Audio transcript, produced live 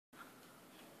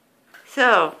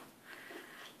So,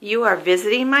 you are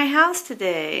visiting my house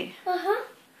today. Uh-huh.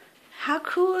 How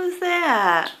cool is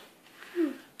that?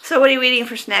 So what are you eating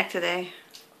for snack today?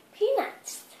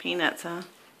 Peanuts. Peanuts, huh?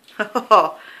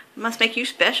 Oh, it must make you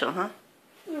special, huh?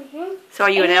 Mm-hmm. So are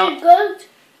you an elephant? Good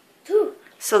too.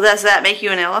 So does that make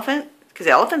you an elephant? Because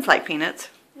elephants like peanuts.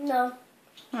 No.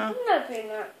 Huh? I'm not a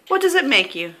peanut. What does it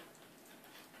make you?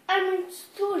 I'm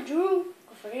still Drew.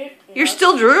 You're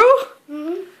still Drew?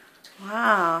 Mm-hmm.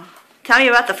 Wow. Tell me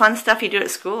about the fun stuff you do at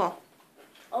school.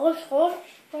 All sorts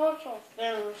of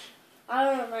things. I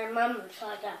don't know, my mom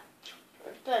tried that.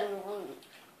 It's been a long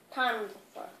time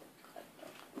before.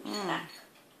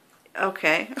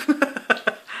 Okay.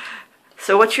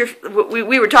 So what's your,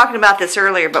 we were talking about this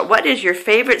earlier, but what is your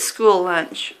favorite school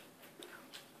lunch?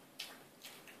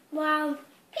 Well,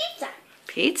 pizza.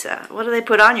 Pizza? What do they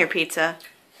put on your pizza?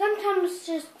 Sometimes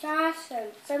just sauce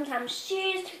and sometimes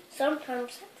cheese,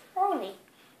 sometimes pepperoni.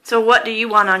 So what do you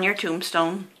want on your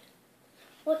tombstone?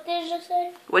 What did you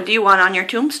say? What do you want on your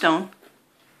tombstone?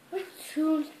 What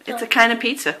tombstone? It's a kind of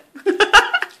pizza.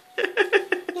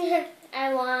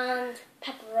 I want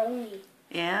pepperoni.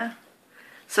 Yeah?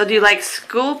 So do you like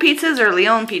school pizzas or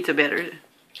Leon pizza better?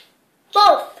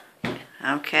 Both.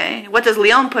 Okay. What does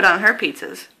Leon put on her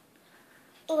pizzas?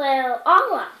 Well,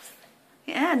 olives.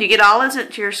 Yeah, do you get olives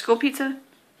at your school pizza?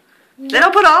 They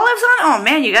don't put olives on? Oh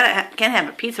man, you can't have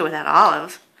a pizza without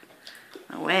olives.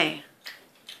 No way.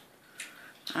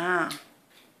 Ah.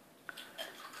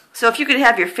 So if you could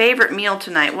have your favorite meal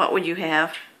tonight, what would you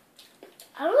have?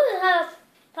 I would have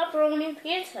pepperoni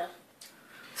pizza.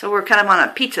 So we're kind of on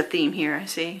a pizza theme here, I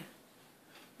see.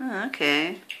 Oh,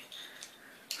 okay.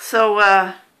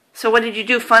 So, so what did you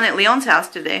do fun at Leon's house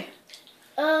today?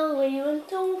 We went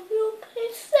to a few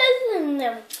places and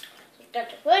then we got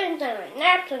to play and then we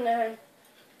napped and then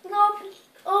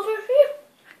over here.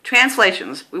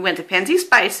 Translations. We went to Penzi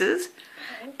Spices,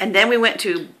 and then we went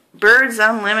to Birds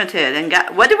Unlimited and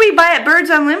got. What did we buy at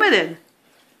Birds Unlimited?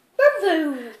 Bird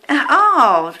food.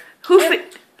 Oh,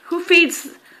 who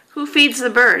feeds the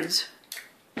birds?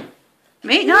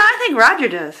 Me? No, I think Roger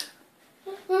does.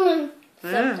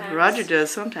 Sometimes. Roger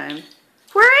does sometimes.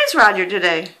 Where is Roger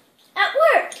today? At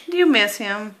work. Do you miss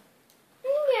him?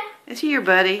 Yeah. Is he your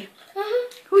buddy?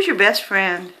 Uh-huh. Who's your best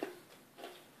friend?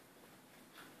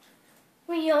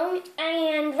 Leon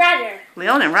and Roger.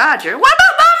 Leon and Roger. What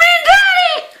about Mommy and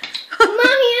Daddy?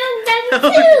 Mommy and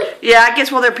Daddy too. Yeah, I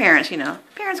guess, well, they're parents, you know.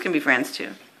 Parents can be friends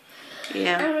too.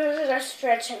 Yeah. I'm just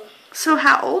stretching. So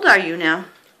how old are you now?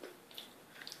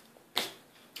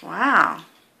 Wow.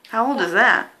 How old is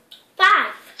that?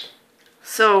 5.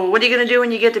 So what are you going to do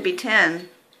when you get to be 10?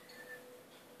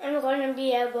 I'm going to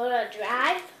be able to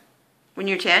drive. When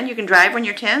you're 10? You can drive when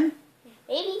you're 10?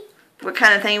 Maybe. What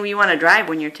kind of thing will you want to drive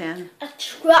when you're 10? A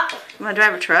truck. You want to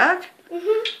drive a truck?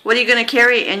 Mm-hmm. What are you going to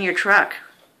carry in your truck?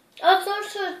 All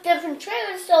sorts of different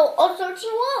trailers, so all sorts of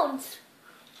loads.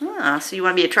 Ah, so you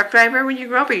want to be a truck driver when you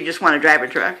grow up, or you just want to drive a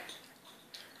truck?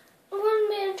 I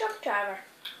want to be a truck driver.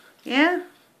 Yeah?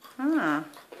 Ah.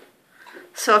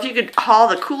 So if you could haul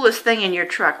the coolest thing in your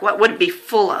truck, what would it be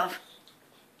full of?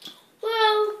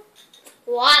 Well,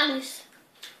 logs.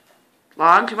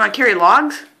 Logs? You want to carry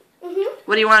logs? Mm-hmm.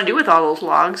 What do you want to do with all those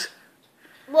logs?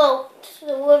 Well, to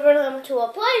deliver them to a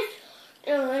place,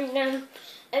 and then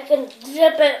I can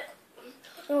zip it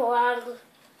along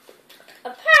a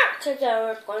path that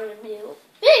they're going to be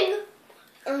big.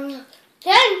 And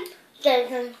then they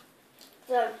can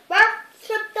the bark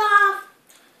stripped off,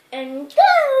 and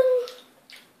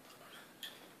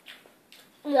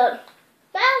then the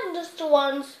baddest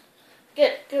ones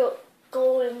get to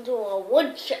go into a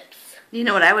wood chips. You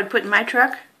know what I would put in my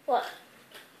truck? What?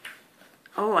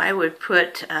 Oh, I would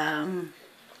put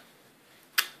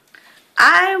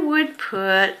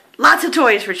lots of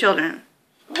toys for children.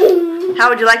 How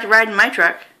would you like to ride in my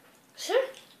truck? Sure.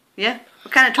 Yeah?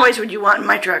 What kind of toys would you want in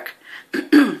my truck?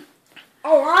 A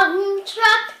logging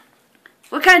truck.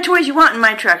 What kind of toys you want in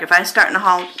my truck if I start in a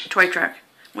haul toy truck?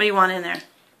 What do you want in there?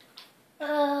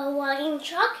 A logging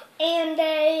truck and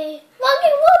a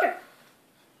logging loader.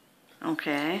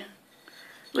 Okay.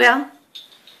 Well,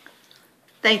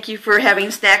 thank you for having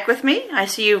a snack with me. I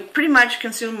see you pretty much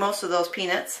consumed most of those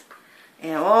peanuts.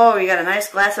 And oh, you got a nice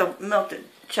glass of milk to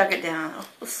chuck it down.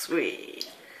 Oh,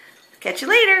 sweet. Catch you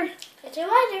later. Catch you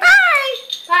later. Bye.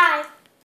 Bye.